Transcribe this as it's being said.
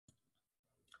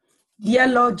Dear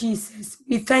Lord Jesus,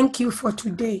 we thank you for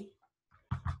today.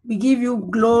 We give you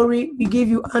glory, we give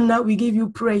you honor, we give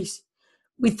you praise.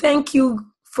 We thank you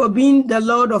for being the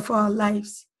Lord of our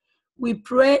lives. We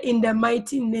pray in the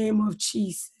mighty name of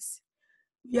Jesus.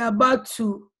 We are about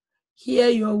to hear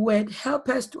your word. Help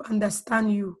us to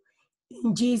understand you.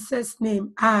 In Jesus'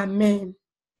 name, amen.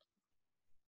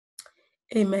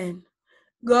 Amen.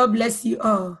 God bless you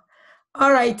all.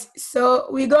 All right, so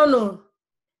we're going to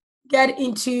get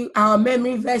into our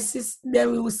memory verses.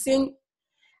 Then we will sing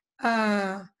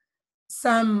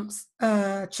some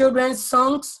children's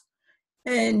songs,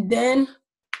 and then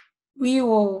we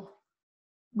will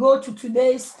go to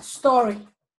today's story,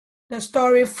 the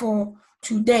story for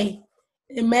today.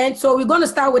 Amen. So we're going to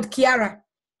start with Kiara.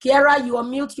 Kiara, you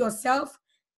unmute yourself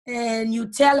and you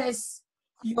tell us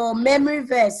your memory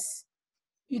verse.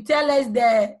 You tell us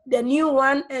the new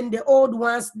one and the old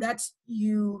ones that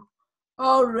you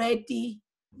already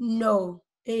know.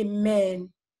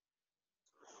 Amen.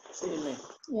 Amen.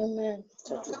 Amen.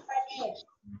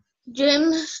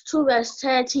 James 2 verse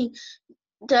 13.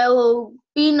 There will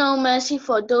be no mercy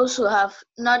for those who have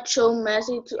not shown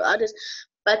mercy to others.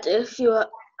 But if you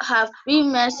have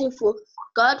been merciful,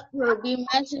 God will be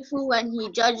merciful when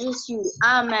He judges you.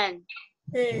 Amen.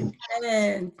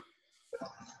 Amen.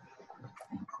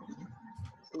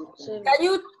 So,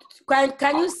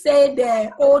 Can you say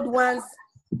the old ones?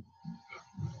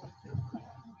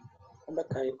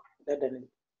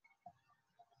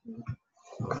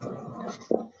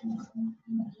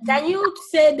 Can you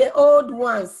say the old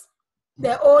ones,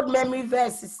 the old memory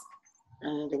verses?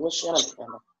 Can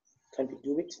you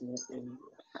do it?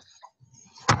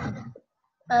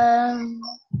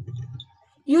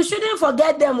 You shouldn't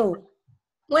forget them. Oh.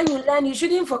 When you learn, you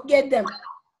shouldn't forget them.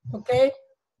 Okay?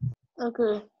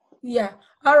 Okay. Yeah.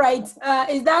 All right.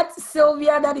 Is that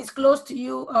Sylvia that is close to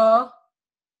you? Or?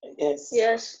 Yes.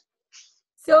 Yes.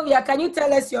 Sylvia, can you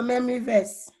tell us your memory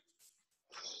verse?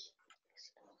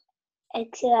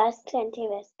 Exodus 20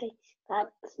 verse 3.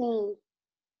 That's me.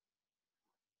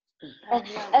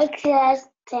 Exodus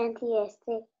 20 verse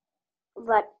 3.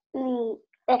 But me.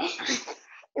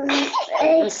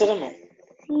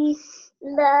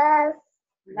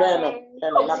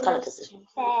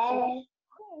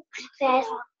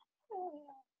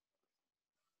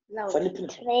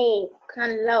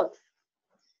 Can love.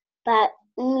 But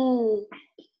me.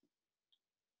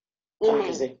 You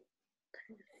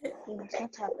must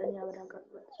not have any other God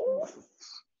but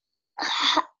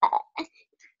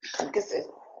Exodus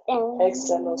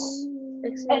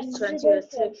 20 verse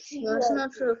 3. You must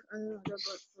not have any other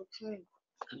God but me.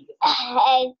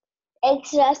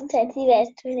 Exodus 20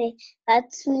 verse 3.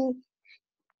 That's me.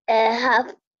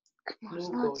 Have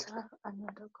Must not have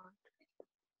another God.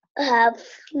 Have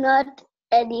not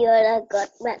any other God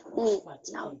but me.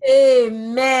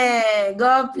 Amen.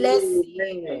 God bless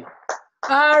you.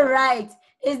 All right.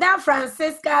 Is that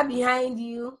Francisca behind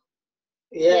you?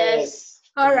 Yes.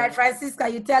 All right, Francisca,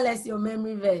 you tell us your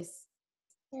memory verse.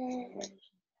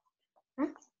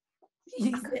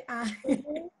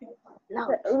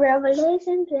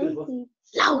 Revelation 20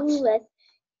 verse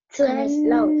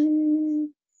 20.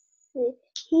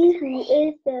 He who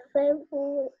is the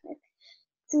faithful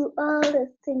to all the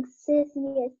things says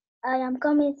yes, I am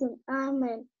coming to.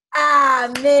 Amen.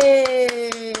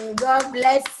 Amen. God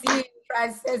bless you,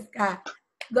 Francisca.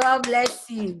 God bless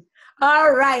you.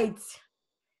 All right.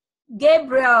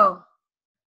 Gabriel,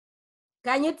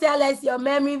 can you tell us your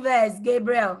memory verse,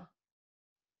 Gabriel?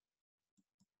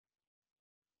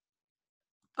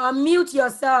 Unmute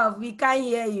yourself. We can't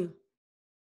hear you.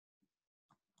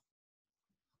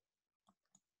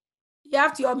 You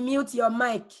have to unmute your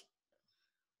mic.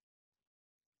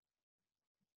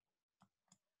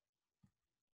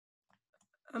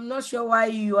 I'm not sure why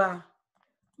you are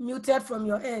muted from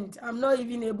your end. I'm not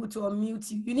even able to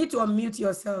unmute you. You need to unmute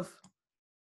yourself.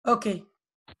 Okay.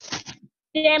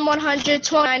 Psalm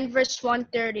 129 verse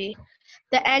 130.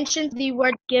 The ancient the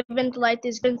word given light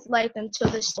is given light unto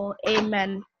the soul.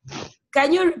 Amen.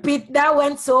 Can you repeat? That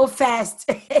went so fast.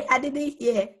 I didn't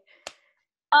hear.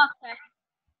 Okay.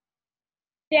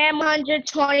 Psalm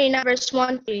 129 verse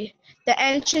 130. The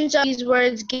ancient of these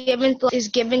words is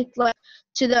given light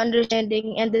to the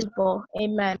understanding and the simple.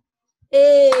 Amen.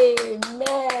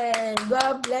 Amen.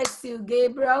 God bless you,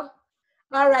 Gabriel.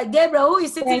 All right, Gabriel, who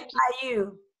is sitting by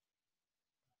you?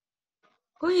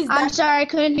 Who is that? I'm sorry,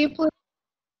 couldn't you please?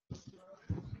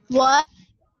 What?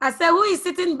 I said, who is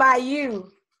sitting by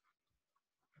you?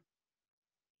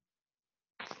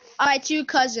 My two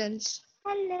cousins.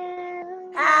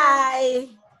 Hello. Hi.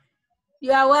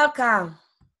 You are welcome.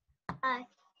 Hi.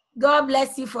 God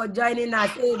bless you for joining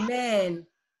us. Amen.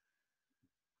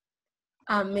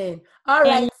 Amen. All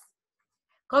right.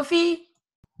 Kofi,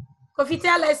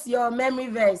 tell us your memory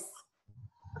verse.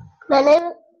 My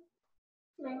name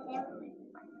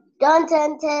John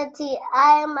 10:30.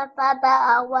 I and my Father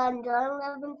are one. John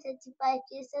 11:35.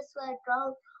 Jesus was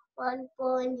drawn one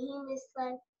for in him is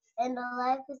life, and the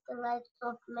life is the light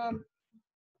of men.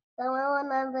 Psalm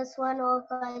 109 verse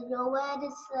 105. Your word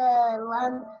is a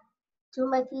lamp to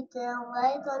my feet and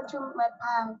light unto my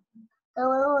path. Psalm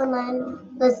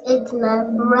 109 verse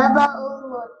 89. Forever, O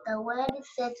Lord, the word is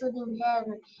settled in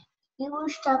heaven.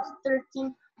 Hebrews chapter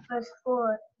 13 verse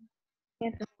 4.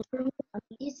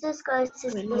 Jesus Christ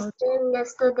is the same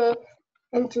yesterday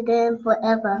and today and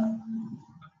forever.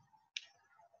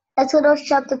 Exodus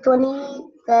chapter 20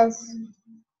 verse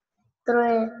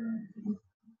 3.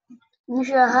 You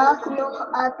shall have no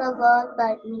other God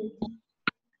but me.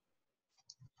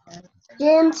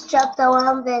 James chapter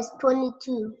 1 verse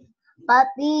 22. But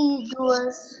be ye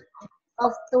doers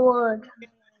of the word,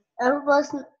 and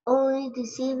was only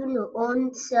deceiving your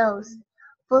own selves.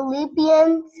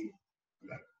 Philippians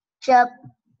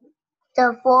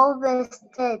chapter 4 verse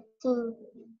 13.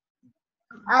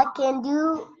 I can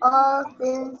do all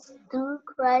things through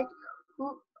Christ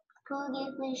who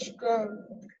gives me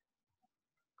strength.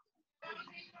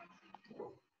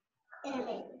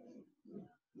 Amen.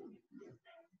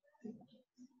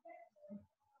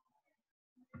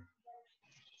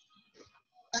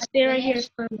 Stay right here.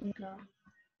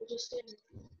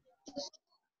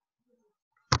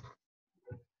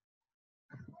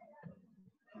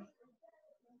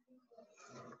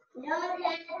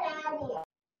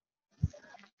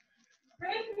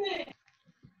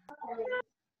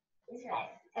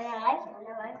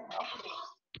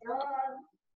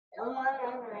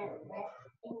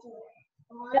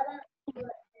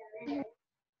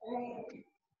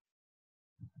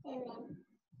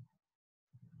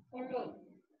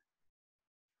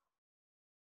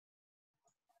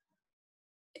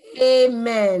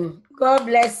 Amen. God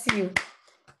bless you.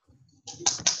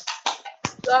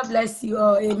 God bless you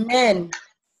all. Amen.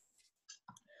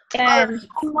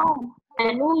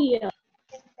 Hallelujah.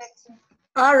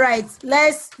 All right,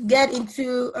 let's get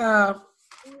into our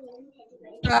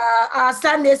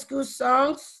Sunday school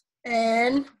songs,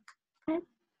 and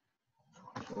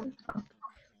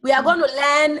we are going to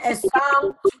learn a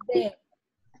song today.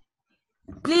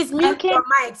 Please mute your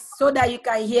mics so that you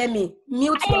can hear me.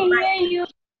 Mute your mic.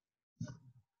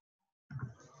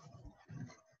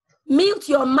 Mute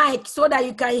your mic so that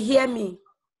you can hear me.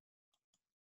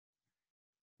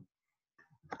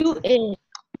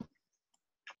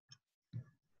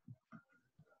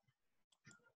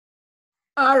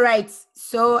 All right,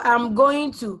 so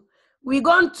we're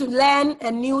going to learn a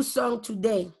new song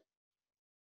today.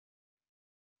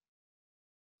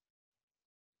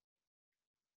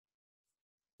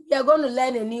 We are going to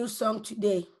learn a new song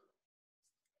today.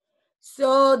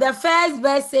 So the first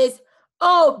verse says,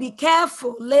 oh, be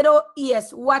careful, little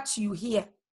ears, what you hear.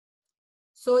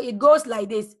 So it goes like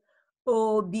this.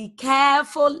 Oh, be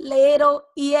careful, little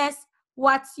ears,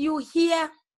 what you hear.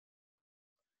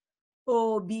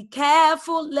 Oh, be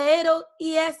careful, little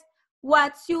ears,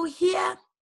 what you hear.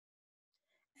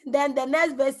 And then the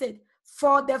next verse said,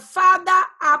 for the Father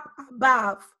up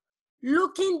above,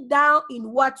 looking down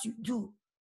in what you do.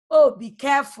 Oh, be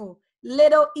careful,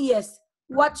 little ears,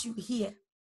 what you hear.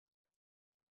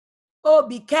 Oh,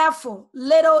 be careful,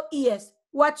 little ears,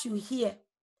 what you hear.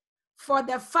 For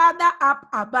the Father up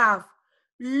above,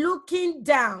 looking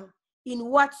down in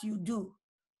what you do.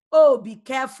 Oh, be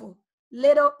careful,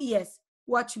 little ears,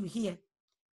 what you hear.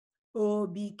 Oh,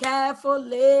 be careful,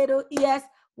 little ears,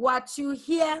 what you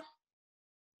hear.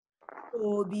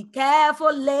 Oh, be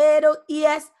careful, little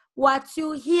ears, what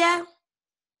you hear.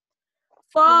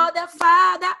 For the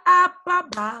Father up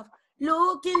above,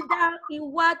 looking down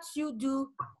in what you do.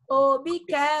 Oh, be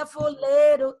careful,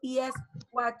 little ears,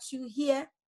 what you hear.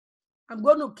 I'm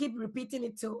going to keep repeating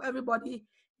it till everybody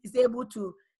is able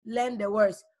to learn the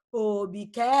words. Oh, be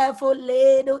careful,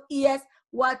 little ears,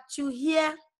 what you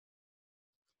hear.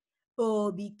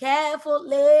 Oh, be careful,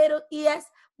 little ears,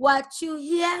 what you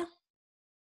hear.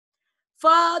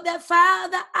 For the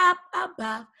Father up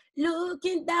above,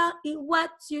 looking down in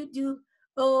what you do.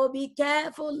 Oh, be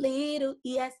careful, little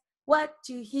ears, what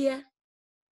you hear.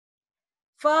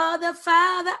 For the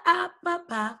Father up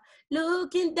above,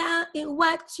 looking down in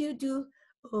what you do.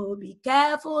 Oh, be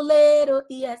careful, little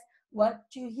ears, what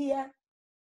you hear.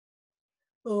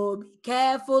 Oh, be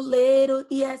careful, little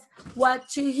ears,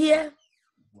 what you hear.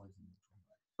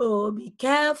 Oh, be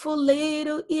careful,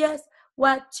 little ears,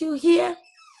 what you hear.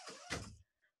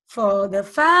 For the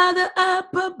Father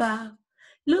up above,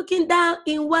 looking down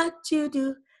in what you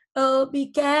do. Oh, be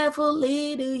careful,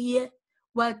 little ear,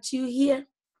 what you hear.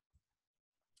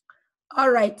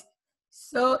 All right.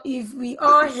 So if we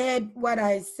all heard what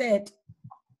I said,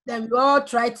 then we all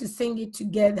try to sing it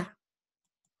together.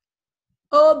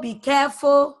 Oh, be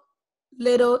careful,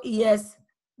 little ears,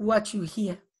 what you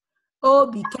hear. Oh,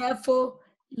 be careful,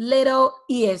 little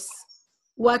ears,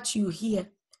 what you hear.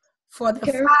 For the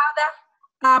Father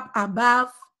up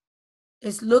above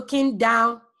is looking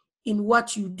down in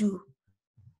what you do.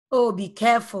 Oh, be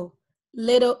careful,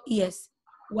 little ears,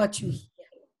 what you hear.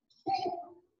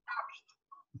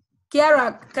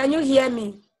 Kiara, can you hear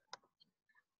me?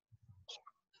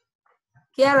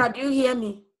 Kiara, do you hear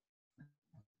me?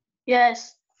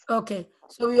 Yes. Okay,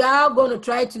 so we are going to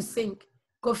try to sing.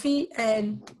 Kofi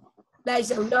and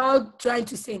Liza, we are all trying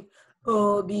to sing.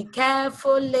 Oh, be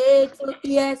careful, little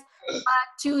ears,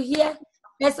 what you hear.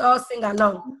 Let's all sing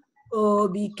along. Oh,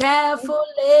 be careful,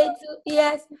 little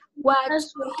ears, what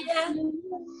you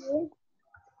hear.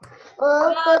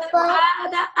 Oh, For the Papa.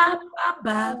 Father up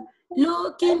above,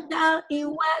 looking down in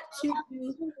what you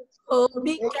do. Oh,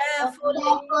 be careful,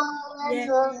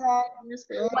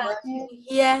 what you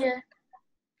hear.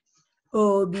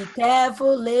 Oh, be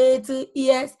careful, little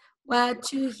ears,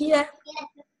 what you hear.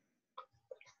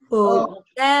 Oh, be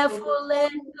careful,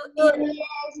 little ears,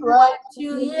 what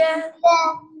you hear.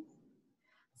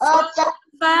 For the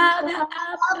Father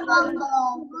up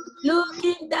above,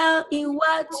 looking down in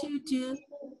what you do.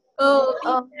 Oh,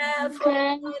 be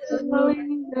careful,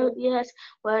 little ears, Yes,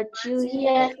 what you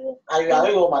hear. Are you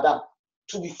aware, madam?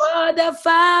 To be for the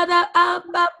Father up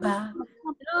above,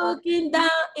 looking down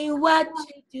in what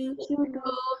you do.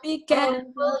 Oh, be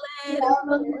careful,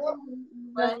 little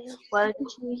What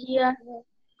you hear.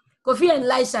 Kofi and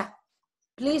Lisha,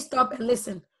 please stop and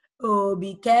listen. Oh,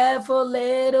 be careful,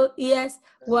 little ears,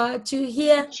 what you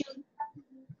hear.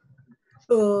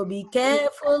 Oh, be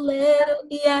careful, little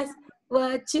ears,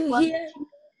 what you hear.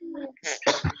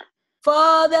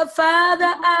 For the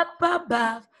Father up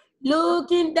above,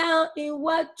 looking down in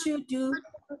what you do.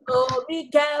 Oh, be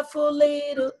careful,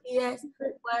 little ears,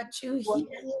 what you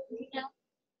hear.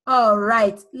 All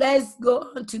right, let's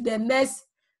go on to the next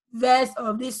verse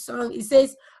of this song. It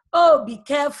says, oh, be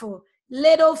careful,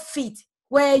 little feet,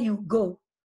 where you go.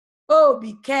 Oh,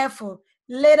 be careful,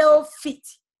 little feet,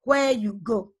 where you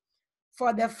go.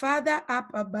 For the Father up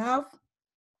above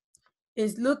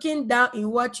is looking down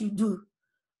in what you do.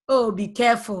 Oh, be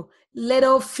careful,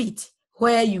 little feet,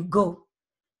 where you go.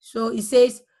 So it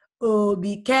says, oh,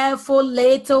 be careful,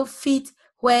 little feet,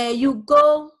 where you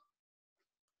go.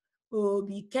 Oh,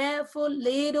 be careful,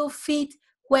 little feet,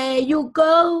 where you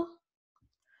go.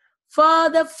 For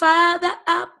the Father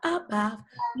up above,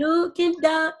 looking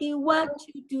down in what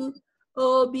you do.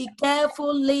 Oh, be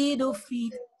careful, little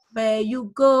feet, where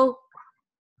you go.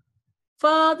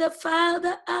 For the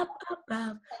Father up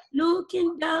above,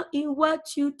 looking down in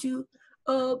what you do.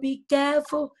 Oh, be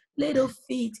careful, little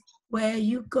feet, where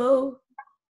you go.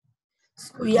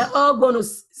 So we are all going to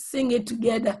sing it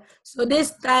together. So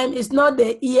this time it's not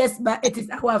the ears, but it is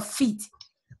our feet.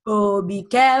 Oh, be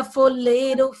careful,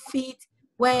 little feet,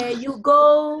 where you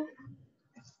go.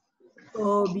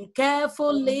 Oh, be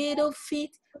careful, little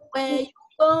feet, where you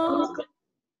go.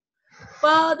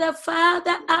 For the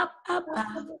Father up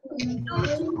above,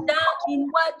 looking down in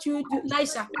what you do.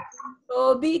 Lisha,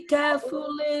 oh, be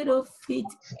careful, little feet,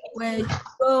 where you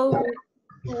go.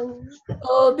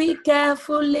 Oh, be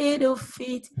careful, little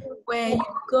feet, where you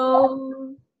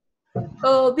go.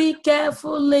 Oh, be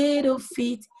careful, little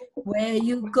feet, where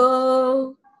you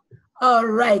go. All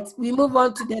right, we move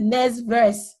on to the next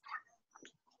verse.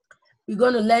 We're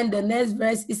going to learn the next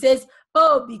verse. It says,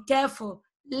 oh, be careful,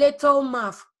 little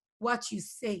mouth, what you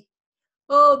say.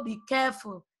 Oh, be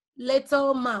careful,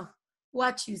 little mouth,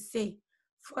 what you say.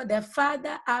 For the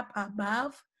Father up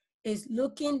above is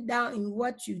looking down in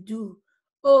what you do.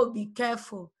 Oh, be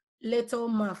careful, little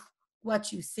mouth,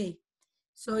 what you say.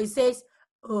 So it says,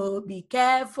 oh, be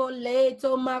careful,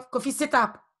 little mouth. Kofi, sit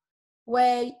up.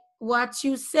 Where what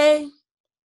you say.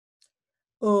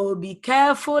 Oh, be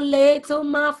careful, little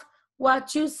mouth,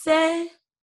 what you say.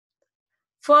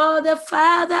 For the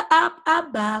Father up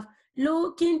above,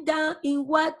 looking down in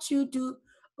what you do.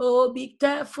 Oh, be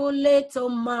careful, little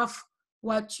mouth,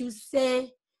 what you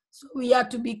say. So we have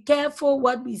to be careful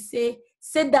what we say.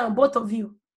 Sit down, both of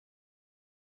you.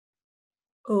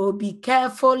 Oh, be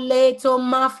careful, little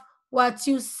mouth, what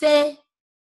you say.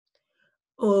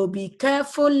 Oh, be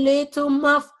careful, little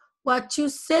mouth, what you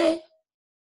say.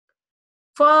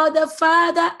 For the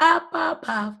Father up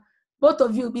above, both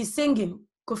of you be singing,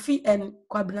 Kofi and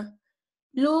Kwabena.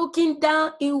 Looking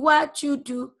down in what you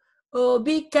do. Oh,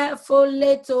 be careful,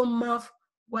 little mouth,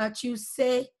 what you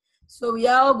say. So we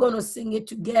are all going to sing it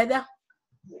together.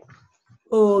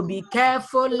 Oh, be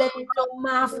careful, little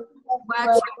mouth,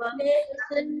 what you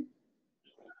say.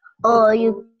 Oh,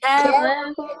 you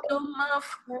Careful, little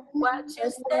mouth, what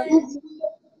you say.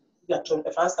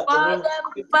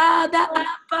 Father up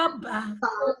above,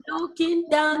 looking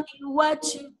down in what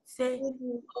you say.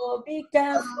 Oh, be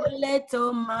careful,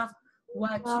 little mouth,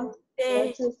 what you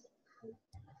say.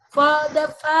 For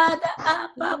the Father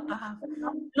up above,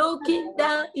 looking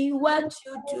down in what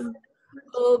you do.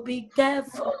 Oh, be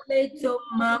careful, little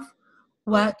mouth,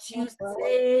 what you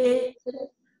say.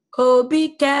 Oh,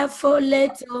 be careful,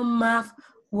 little mouth,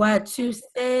 what you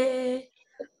say.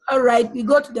 All right, we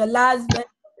go to the last verse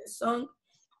of the song.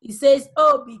 It says,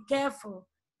 oh, be careful,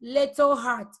 little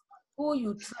heart, who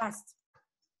you trust.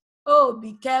 Oh,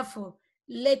 be careful,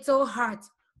 little heart,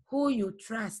 who you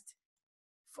trust.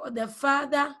 For the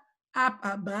Father up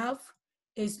above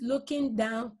is looking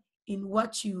down in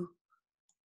what you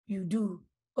do.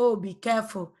 Oh, be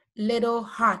careful, little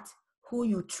heart, who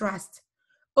you trust.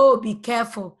 Oh, be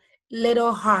careful,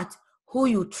 little heart, who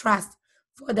you trust.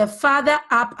 For the Father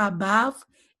up above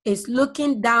is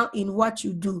looking down in what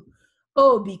you do.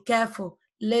 Oh, be careful,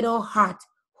 little heart,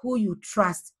 who you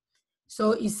trust.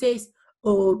 So it says,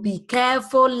 oh, be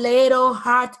careful, little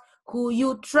heart, who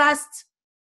you trust.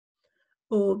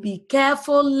 Oh, be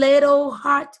careful, little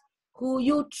heart, who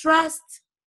you trust.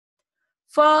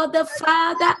 For the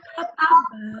Father up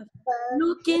above,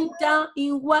 looking down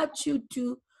in what you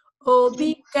do. Oh,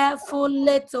 be careful,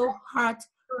 little heart,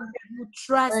 who you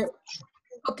trust.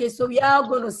 Okay, so we are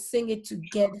going to sing it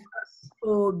together.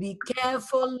 Oh, be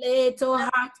careful, little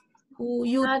heart, who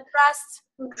you trust.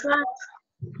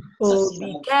 Oh,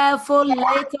 be careful,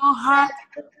 little heart,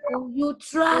 who you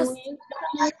trust.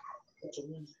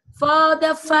 For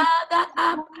the Father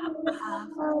up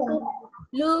above,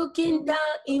 looking down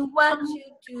in what you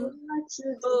do.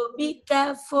 Oh, be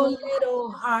careful,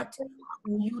 little heart,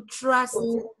 who you trust.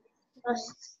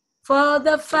 For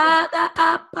the Father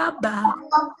up above,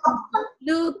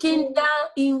 looking down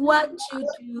in what you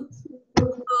do.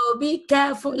 Oh, be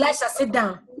careful. Lisha, sit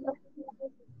down.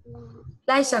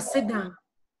 Lisha, sit down.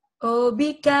 Oh,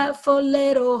 be careful,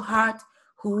 little heart,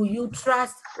 who you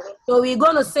trust. So we're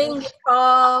going to sing it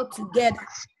all together.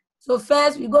 So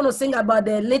first, we're going to sing about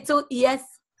the little ears,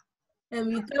 and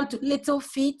we come to little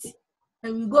feet,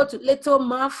 and we go to little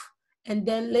mouth, and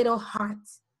then little heart.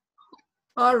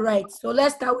 All right, so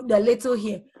let's start with the little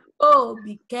here. Oh,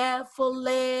 be careful,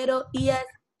 little ears,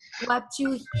 what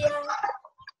you hear.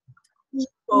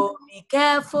 Oh, be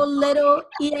careful, little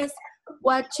ears,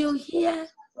 what you hear.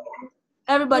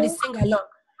 Everybody sing along.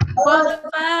 For the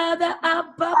Father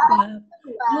up above,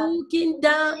 looking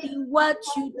down in what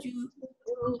you do.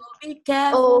 Oh, be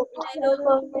careful,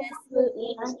 little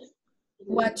ears,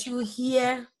 what you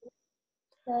hear.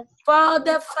 For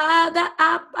the Father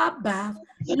up above,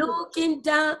 looking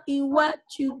down in what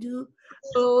you do.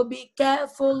 Oh, be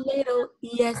careful, little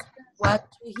ears, what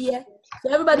you hear.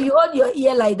 So everybody, you hold your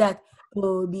ear like that.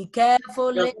 Oh, be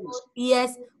careful, little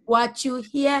ears, what you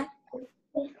hear.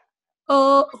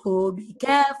 Oh, be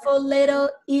careful, little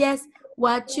ears,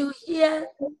 what you hear.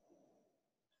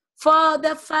 For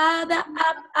the Father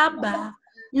up above,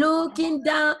 looking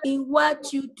down in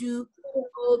what you do.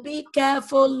 Oh, be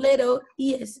careful, little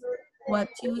ears, what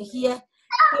you hear.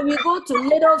 And we go to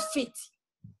little feet.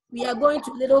 We are going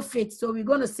to little feet. So we're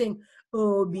going to sing,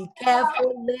 oh, be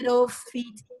careful, little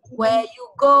feet, where you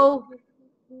go.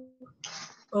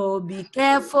 Oh, be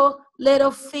careful,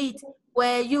 little feet,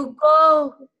 where you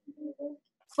go.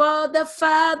 For the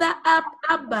Father up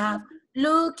above,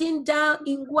 looking down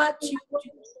in what you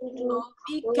do. Oh,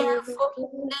 be careful,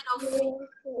 little feet,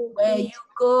 where you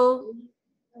go.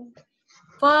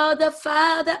 For the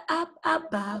Father up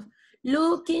above,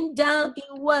 looking down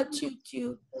in what you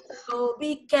do. Oh,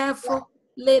 be careful,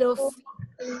 little feet,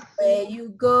 where you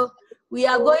go. We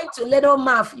are going to little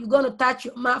mouth. You're going to touch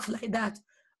your mouth like that.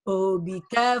 Oh, be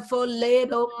careful,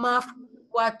 little mouth,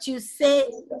 what you say.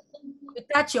 You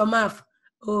touch your mouth.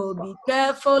 Oh, be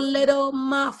careful, little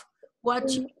mouth,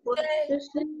 what you say.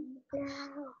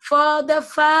 For the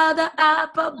Father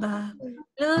up above,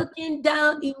 looking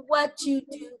down in what you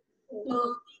do.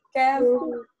 Oh, be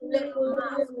careful, little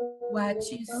mouth, what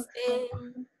you say.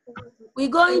 We're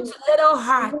going to little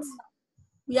heart.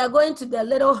 We are going to the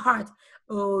little heart.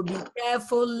 Oh, be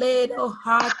careful, little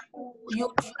heart, who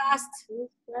you trust.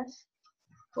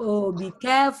 Oh, be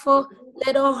careful,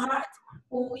 little heart,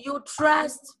 who you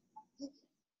trust.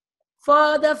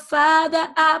 For the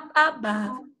Father up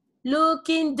above,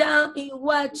 looking down in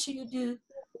what you do.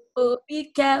 Oh,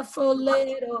 be careful,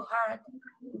 little heart,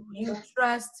 who you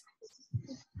trust.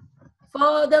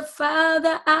 For the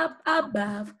Father up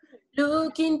above,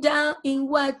 looking down in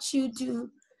what you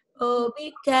do. Oh,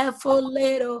 be careful,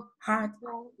 little heart,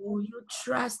 who you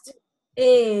trust.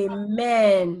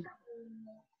 Amen.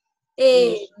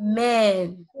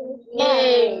 Amen.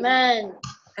 Amen.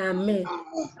 Amen.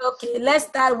 Okay, let's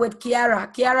start with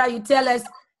Kiara. Kiara, you tell us,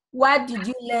 what did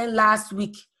you learn last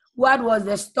week? What was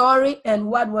the story and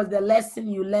what was the lesson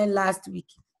you learned last week?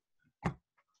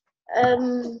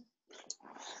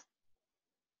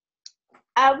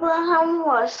 Abraham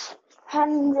was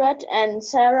 100 and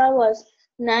Sarah was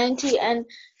 90, and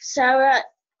Sarah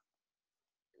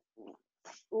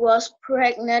was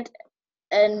pregnant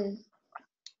and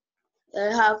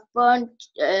have born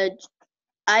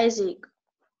Isaac.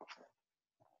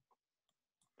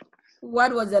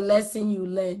 What was the lesson you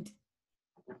learned?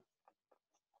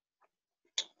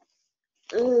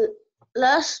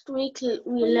 Last week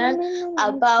we learned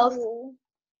about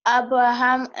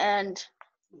Abraham and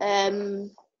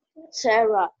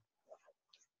Sarah.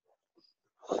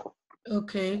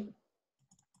 Okay.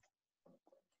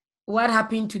 What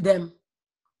happened to them?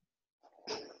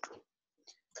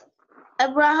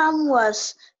 Abraham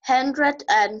was 100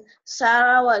 and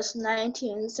Sarah was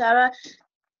 90, and Sarah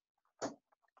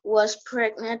was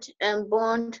pregnant and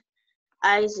born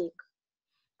Isaac.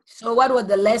 So what were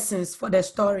the lessons for the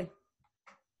story?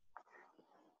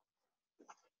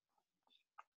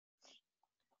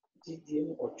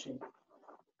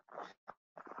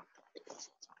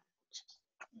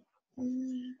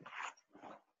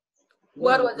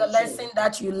 What was the lesson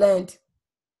that you learned?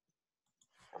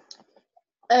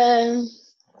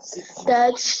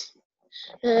 That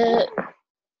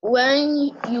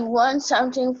when you want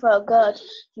something for God,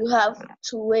 you have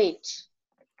to wait.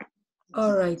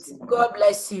 All right. God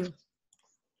bless you.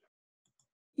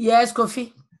 Yes,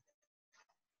 Kofi.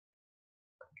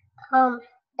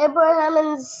 Abraham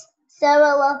and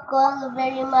Sarah loved God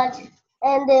very much,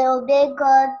 and they obeyed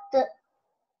God's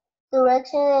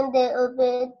direction, and they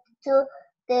obeyed to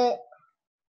the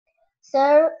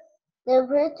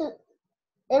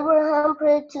Abraham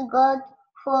prayed to God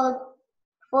for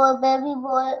a baby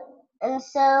boy, and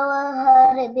Sarah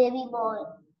had a baby boy.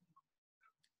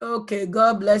 Okay,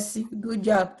 God bless you. Good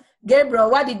job.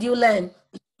 Gabriel, what did you learn?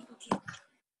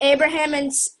 Abraham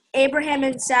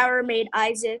and Sarah made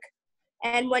Isaac,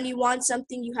 and when you want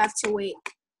something, you have to wait.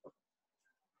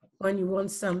 When you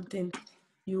want something,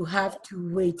 you have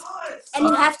to wait. And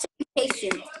you have to be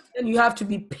patient. And you have to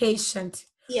be patient.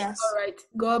 Yes. All right.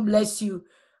 God bless you.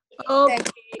 Okay.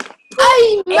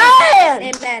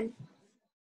 Amen. Amen.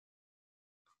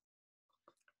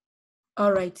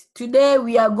 All right. Today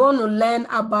we are going to learn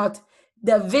about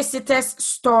the visitors'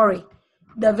 story.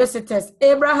 The visitors.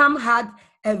 Abraham had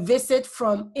a visit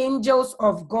from angels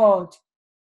of God.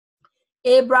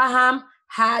 Abraham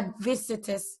had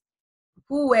visitors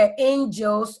who were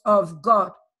angels of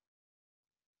God.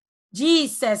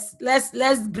 Jesus,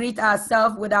 let's greet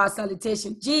ourselves with our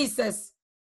salutation. Jesus.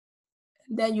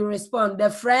 Then you respond, the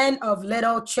friend of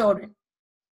little children.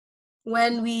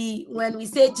 When we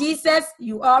say Jesus,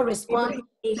 you all respond,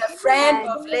 the friend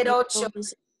of little children.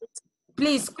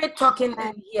 Please quit talking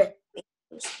and hear.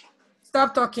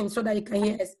 Stop talking so that you can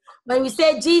hear us. When we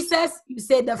say Jesus, you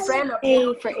say the friend of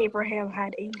little For Abraham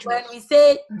had angels. When we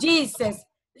say Jesus,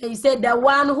 then you say the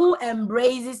one who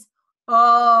embraces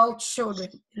all children.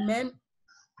 Amen.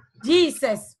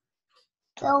 Jesus.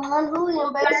 The one who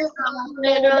embraces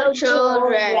Little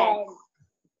children.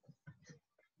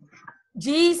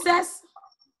 Jesus,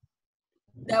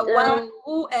 the one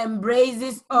who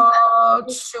embraces all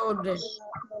children.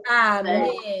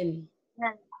 Amen.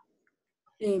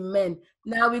 Amen.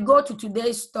 Now we go to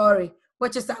today's story,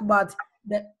 which is about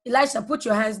Elisha, put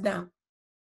your hands down.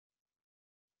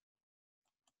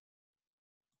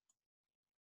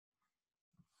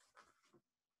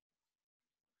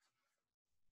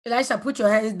 Elisha, put your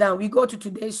hands down. We go to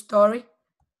today's story.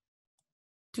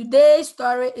 Today's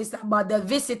story is about the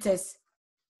visitors.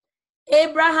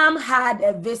 Abraham had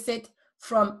a visit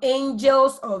from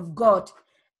angels of God,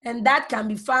 and that can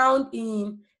be found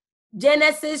in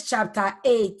Genesis chapter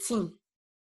 18.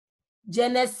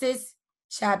 Genesis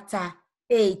chapter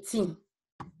 18.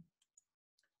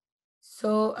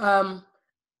 So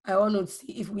I want to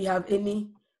see if we have any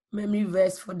memory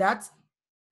verse for that.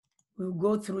 We'll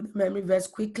go through the memory verse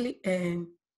quickly. And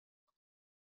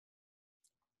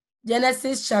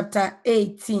Genesis chapter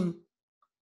 18,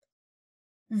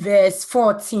 verse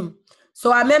 14.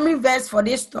 So our memory verse for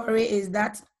this story is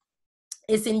that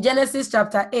it's in Genesis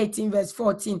chapter 18, verse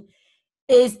 14.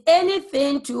 Is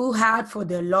anything too hard for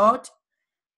the Lord?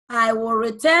 I will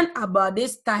return about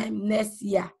this time next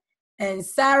year, and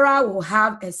Sarah will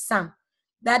have a son.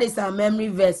 That is our memory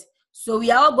verse. So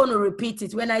we are all going to repeat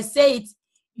it. When I say it,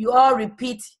 you all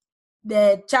repeat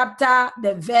the chapter,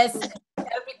 the verse,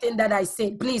 everything that I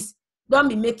say. Please don't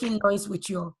be making noise with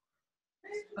your.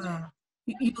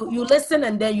 You listen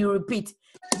and then you repeat.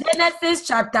 Genesis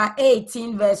chapter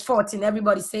 18, verse 14.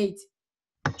 Everybody say it.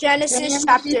 Genesis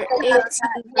chapter 18,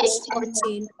 verse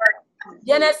 14.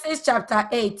 Genesis chapter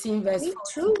 18, verse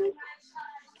 14.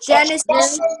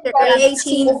 Genesis chapter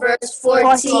 18, verse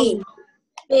 14.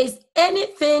 Is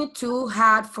anything too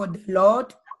hard for the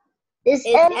Lord? Is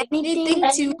Anything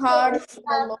too hard for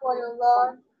the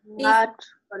Lord? Not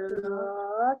for the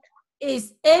Lord.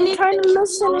 Is anything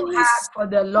too hard for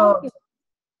the Lord?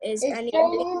 Is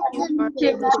anything too hard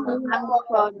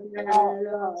for the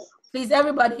Lord? Please,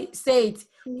 everybody say it.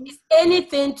 Is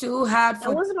anything too hard for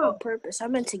That wasn't the on Lord? purpose. I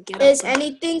meant to get Is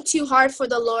anything too hard for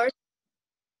the Lord?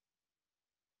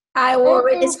 I will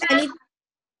Is any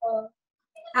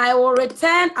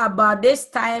return about this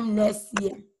time next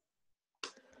year.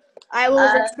 I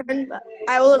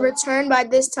will return by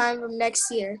this time of next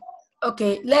year.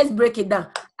 Okay, let's break it down.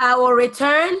 I will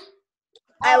return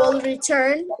I will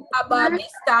return about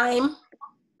this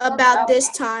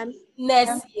time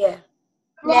next year.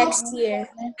 next year.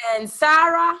 And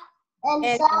Sarah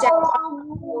And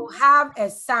will have a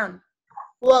son.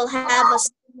 will have a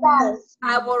son.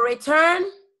 I will return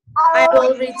I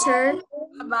will return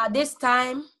about this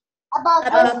time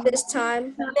about this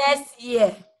time next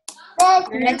year.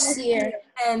 next year.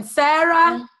 And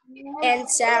Sarah And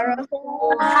Sarah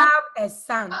will have a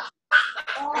son.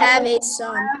 have a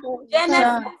son.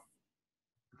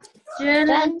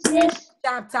 Genesis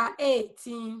chapter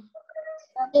 18,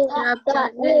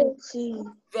 Chapter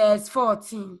 18. verse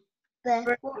 14.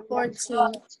 Verse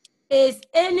 14. Is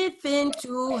anything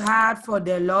too hard for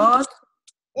the Lord?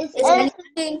 Is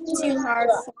anything too hard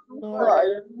for the Lord?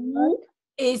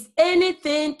 Is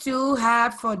anything too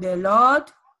hard for the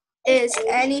Lord? Is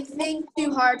anything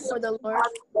too hard for the Lord?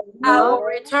 I will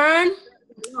return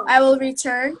I will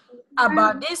return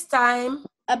about this time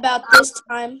about this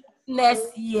time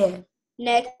next year.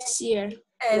 next year.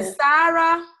 And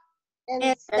Sarah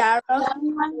And Sarah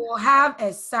will have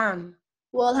a son.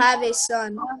 will have a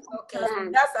son. Okay, so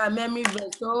that's our memory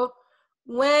verse. So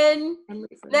when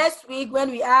next week,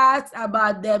 when we ask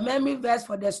about the memory verse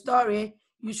for the story,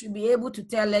 you should be able to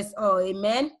tell us all.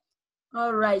 Amen.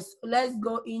 All right, so let's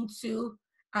go into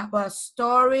our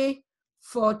story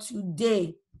for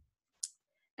today.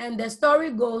 And the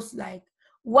story goes like,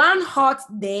 one hot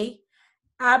day,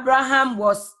 Abraham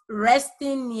was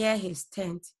resting near his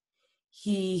tent.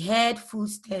 He heard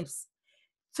footsteps.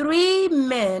 3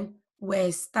 men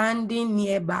were standing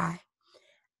nearby.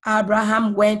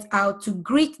 Abraham went out to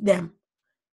greet them.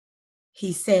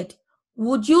 He said,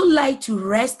 "Would you like to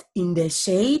rest in the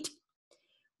shade?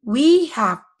 We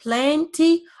have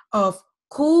plenty of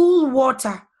cool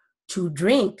water to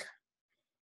drink.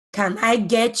 Can I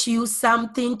get you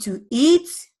something to eat?"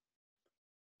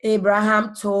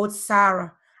 Abraham told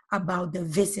Sarah about the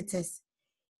visitors.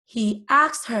 He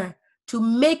asked her to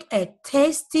make a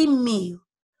tasty meal.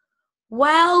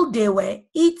 While they were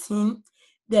eating,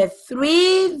 the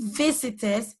 3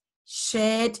 visitors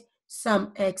shared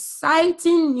some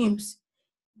exciting news.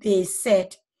 They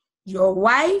said, "Your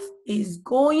wife is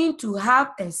going to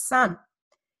have a son."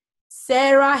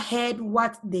 Sarah heard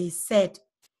what they said.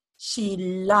 She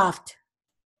laughed,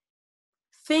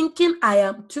 thinking, "I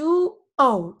am too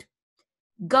old."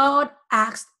 God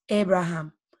asked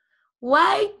Abraham,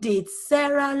 "Why did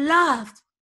Sarah laugh?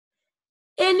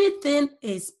 Anything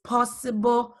is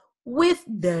possible with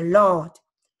the Lord."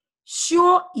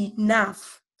 Sure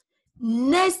enough,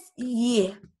 next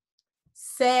year,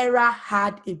 Sarah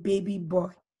had a baby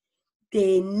boy.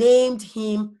 They named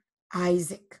him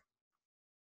Isaac.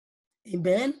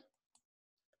 Amen.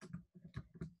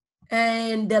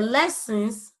 And the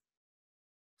lessons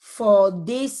for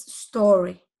this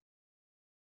story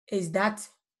is that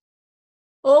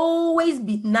always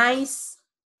be nice,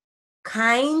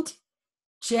 kind,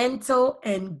 gentle,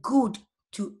 and good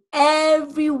to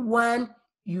everyone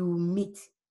you meet.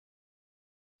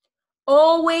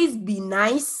 Always be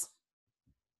nice,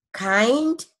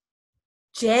 kind,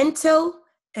 gentle,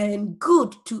 and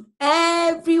good to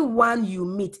everyone you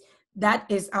meet. That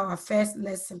is our first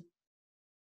lesson.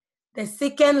 The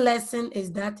second lesson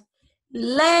is that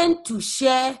learn to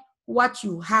share what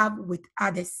you have with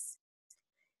others.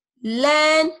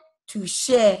 Learn to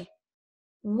share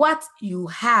what you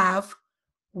have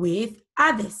with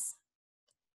others.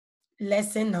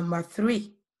 Lesson number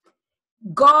 3.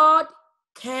 God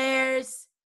cares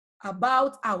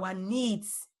about our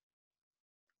needs.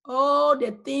 All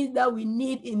the things that we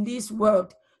need in this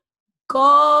world,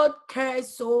 God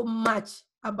cares so much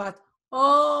about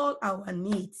all our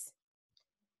needs.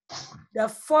 The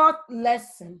fourth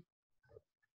lesson,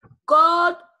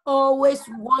 God always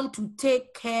wants to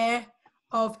take care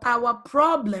of our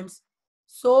problems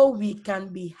so we can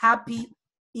be happy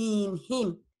in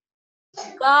Him.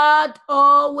 God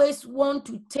always wants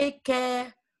to take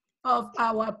care of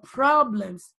our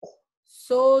problems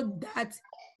so that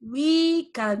we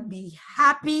can be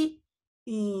happy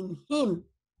in Him.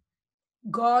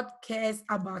 God cares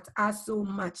about us so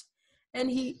much,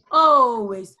 and He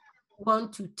always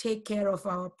wants to take care of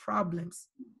our problems.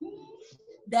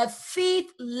 The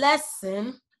fifth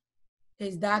lesson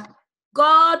is that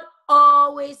God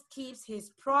always keeps His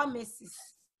promises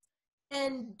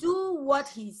and do what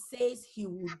He says He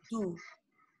will do.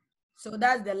 So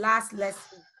that's the last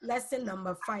lesson. Lesson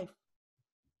number 5.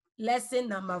 Lesson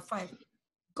number 5.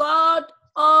 God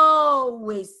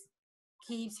always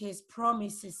keeps His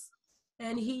promises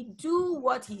and He do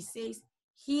what He says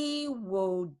He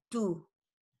will do.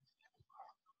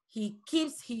 He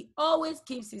always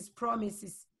keeps His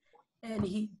promises and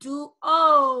He do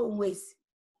always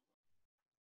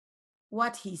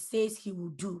what He says He will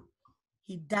do.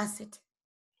 He does it.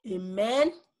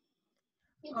 Amen.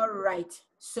 All right.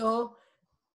 So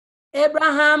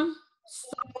Abraham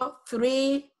saw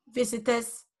 3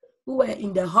 visitors who were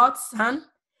in the hot sun,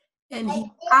 and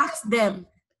he asked them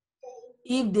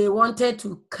if they wanted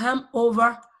to come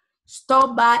over,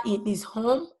 stop by in his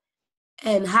home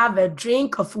and have a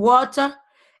drink of water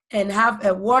and have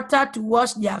a water to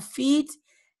wash their feet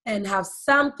and have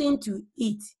something to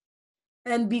eat.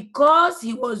 And because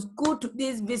he was good to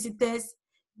these visitors,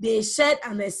 they shared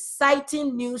an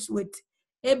exciting news with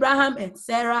Abraham and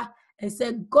Sarah and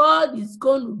said, God is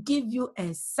going to give you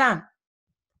a son.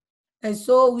 And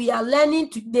so we are learning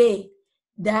today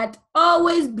that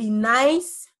always be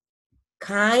nice,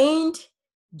 kind,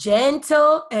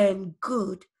 gentle, and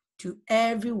good to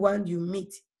everyone you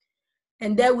meet.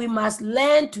 And then we must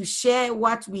learn to share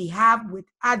what we have with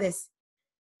others,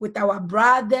 with our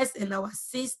brothers and our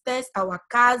sisters, our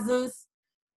cousins,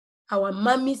 our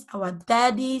mummies, our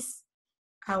daddies,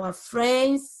 our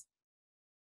friends.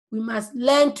 We must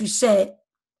learn to share,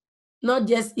 not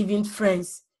just even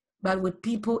friends, but with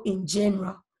people in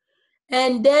general.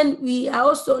 And then we are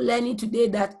also learning today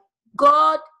that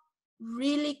God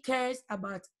really cares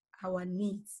about our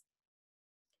needs.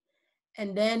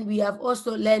 And then we have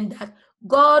also learned that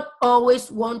God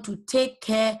always wants to take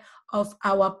care of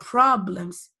our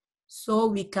problems so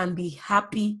we can be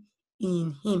happy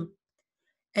in Him.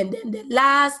 And then the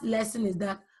last lesson is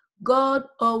that God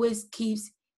always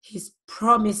keeps His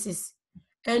promises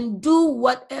and do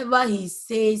whatever He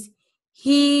says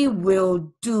He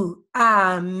will do.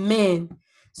 Amen.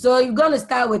 So you're going to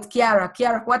start with Kiara.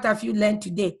 Kiara, what have you learned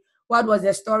today? What was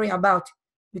the story about?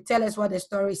 You tell us what the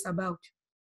story is about.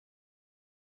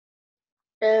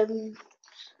 3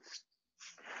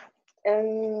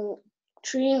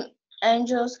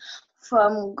 angels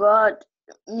from God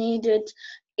needed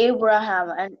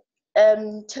Abraham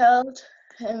and told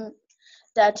him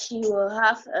that he will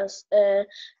have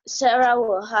Sarah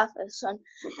will have a son,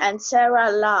 and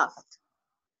Sarah laughed.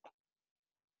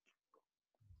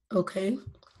 Okay.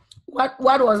 What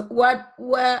were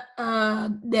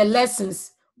the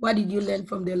lessons? What did you learn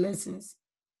from the lessons?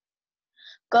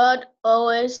 God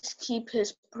always keeps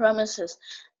His promises,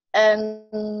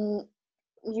 and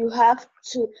you have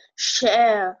to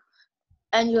share,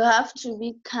 and you have to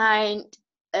be kind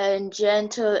and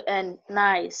gentle and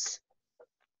nice.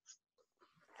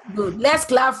 Good. Let's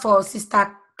clap for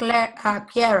Sister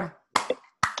Kiara.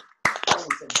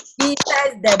 He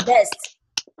says the best.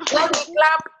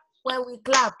 When we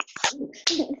clap.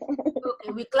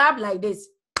 Okay, we clap like this.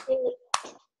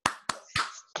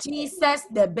 Jesus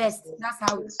the best. That's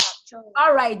how we clap.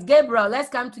 All right, Gabriel, let's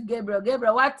come to Gabriel.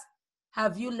 Gabriel, what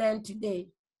have you learned today?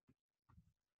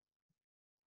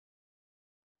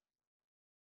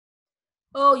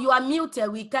 Oh, you are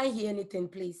muted. We can't hear anything,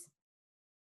 please.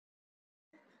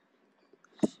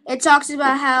 It talks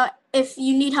about how if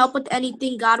you need help with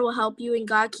anything, God will help you, and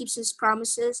God keeps His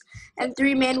promises. And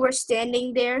 3 men were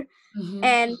standing there,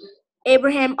 and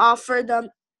Abraham offered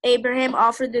the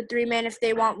 3 men if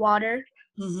they want water.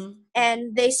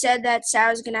 And they said that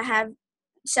Sarah's gonna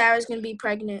be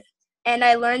pregnant. And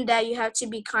I learned that you have to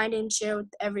be kind and share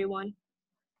with everyone.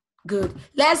 Good.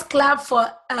 Let's clap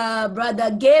for Brother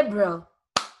Gabriel.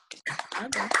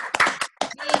 Okay.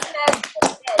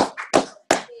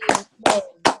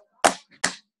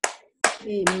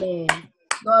 Amen.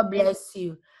 God bless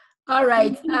you. All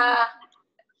right. Sylvia,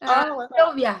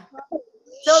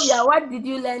 what did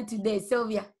you learn today,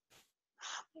 Sylvia?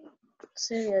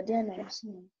 Syria, dear now.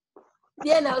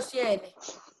 Dear now, Shane.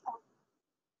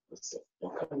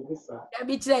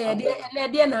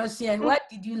 What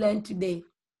did you learn today?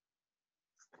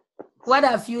 What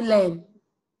have you learned?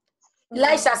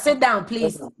 Elisha, sit down,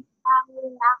 please.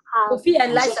 Sophie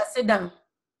and Elisha, sit down.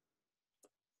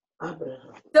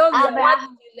 Abraham. Sylvia, what did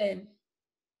you learn?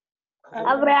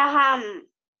 Abraham.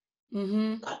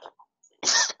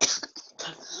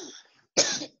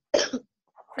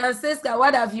 Francisca,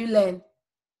 what have you learned?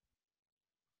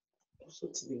 Also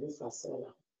to believe for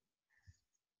Sarah.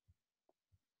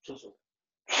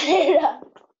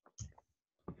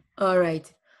 All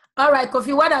right. All right,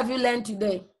 Kofi, what have you learned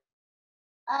today?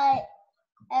 I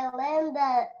learned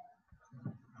that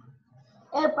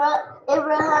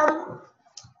Abraham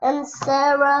and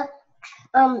Sarah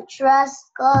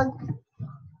trust God,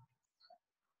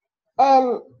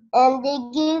 and they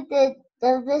give the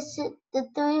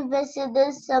three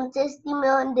visitors some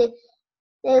testimony.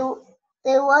 They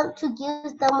want to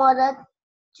give them water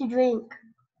to drink.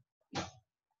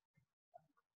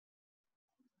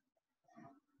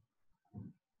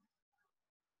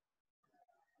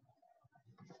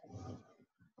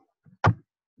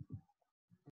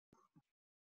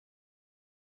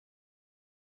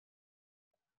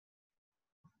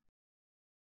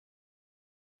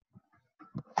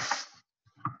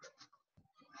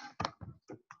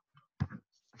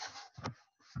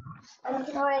 I'm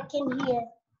sure I can hear.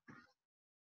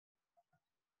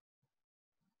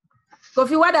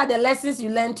 Kofi, what are the lessons you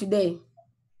learned today?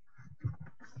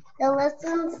 The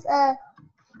lessons are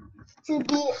to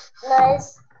be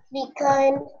nice, be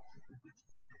kind.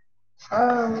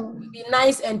 Be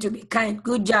nice and to be kind.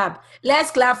 Good job.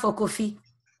 Let's clap for Kofi.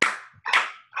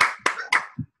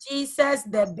 Jesus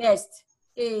the best.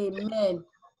 Amen.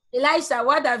 Elisha,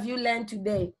 what have you learned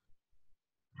today?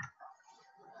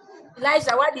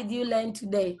 Elisha, what did you learn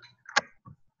today?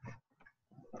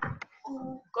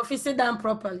 Kofi, sit down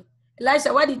properly.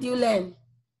 Elisha, what did you learn?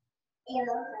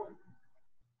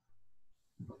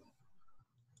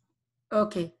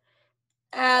 Okay.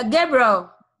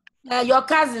 Gabriel, your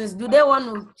cousins, do they want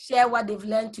to share what they've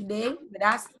learned today with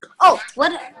us? Oh,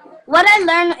 what I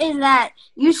learned is that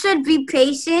you should be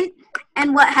patient.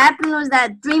 And what happened was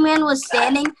that 3 men was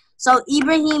standing. So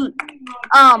Ibrahim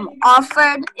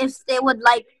offered if they would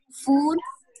like food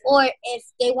or if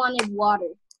they wanted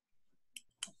water.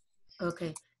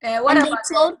 Okay.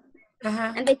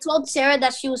 And they told Sarah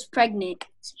that she was pregnant.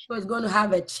 She was going to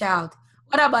have a child.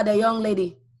 What about the young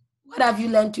lady? What have you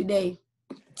learned today?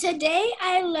 Today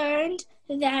I learned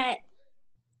that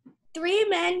 3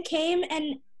 men came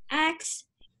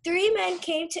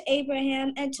to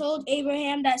Abraham and told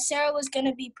Abraham that Sarah was going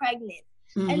to be pregnant.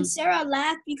 And Sarah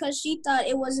laughed because she thought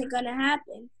it wasn't going to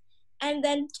happen. And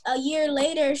then a year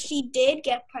later, she did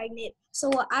get pregnant. So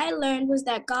what I learned was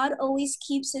that God always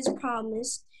keeps his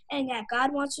promise and that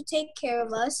God wants to take care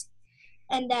of us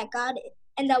and that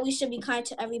we should be kind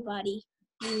to everybody.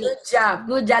 Good job.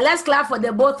 Good job. Let's clap for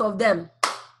the both of them.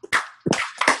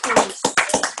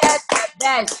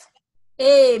 Yes.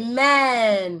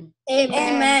 Amen.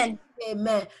 Amen.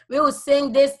 Amen. We will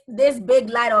sing this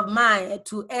big light of mine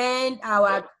to end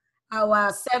our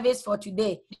service for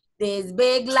today. This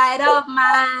big light of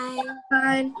mine,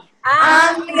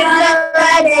 I'm gonna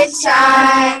let it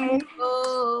shine.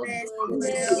 Oh, this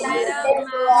big light of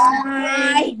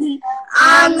mine,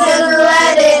 I'm gonna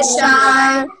let it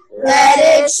shine. Let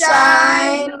it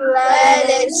shine. Let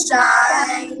it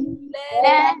shine.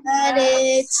 Let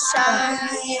it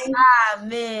shine.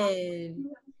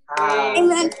 Amen.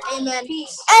 Amen. Amen.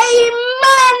 Peace.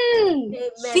 Amen.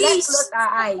 Amen. Peace. Let's close our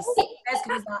eyes.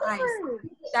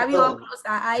 Shall we all close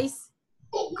our eyes?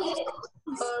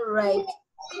 All right.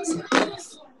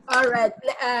 All right.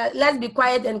 Let's be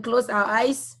quiet and close our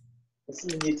eyes.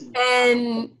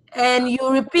 And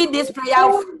you repeat this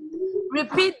prayer.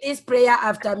 Repeat this prayer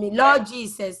after me. Lord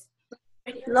Jesus.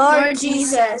 Lord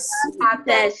Jesus, I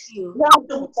thank you.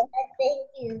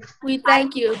 we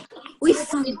thank you. We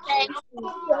thank you.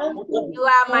 You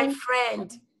are my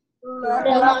friend.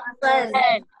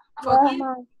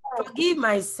 Forgive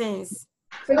my sins.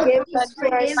 Forgive our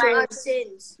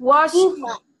sins. Wash our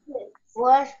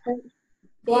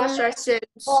sins.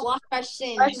 Wash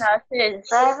our sins.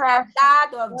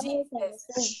 blood of Jesus.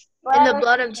 In the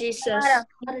blood of Jesus.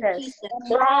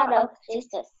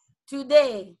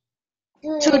 Today,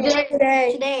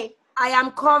 I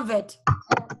am covered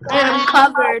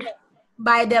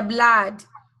by the blood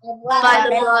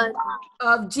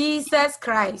of Jesus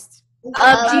Christ.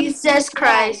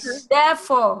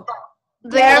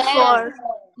 Therefore,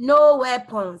 no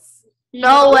weapons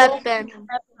no weapon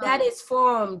that is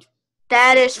formed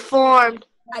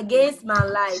against my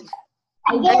life.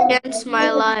 against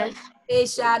my life. They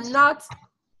shall not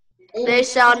They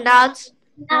shall not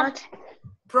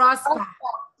prosper.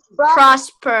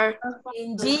 prosper.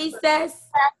 In Jesus'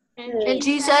 In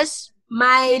Jesus'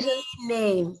 mighty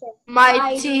name.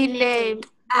 mighty name.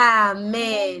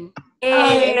 Amen.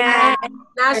 Amen.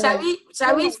 Now shall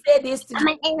we say this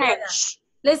together?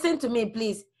 Listen to me,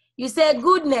 please. You say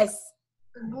goodness,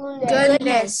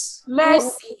 Goodness,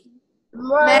 mercy,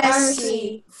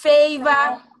 mercy,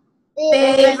 favor,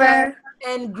 favor,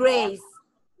 and grace.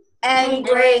 and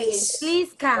grace.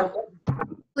 Please come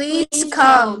Please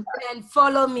come and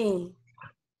follow me.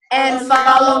 and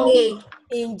follow me.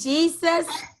 In Jesus'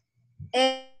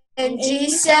 In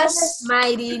Jesus'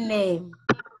 mighty name.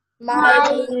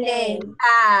 mighty name.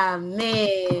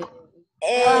 Amen.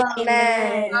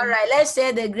 Amen. All right, let's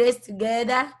share the grace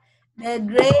together. The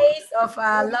grace of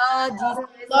our Lord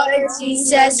Lord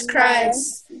Jesus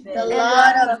Christ, the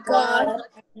love of God,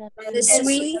 the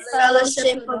sweet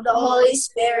fellowship of the Holy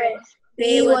Spirit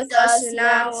be with us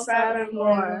now and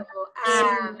forevermore.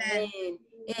 Amen.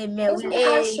 Amen.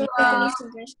 Amen.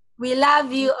 We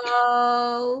love you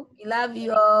all. We love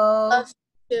you all. Love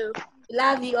you. We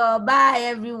love you all. Bye,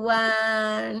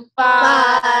 everyone.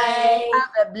 Bye.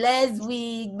 Have a blessed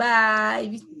week.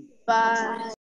 Bye. Bye.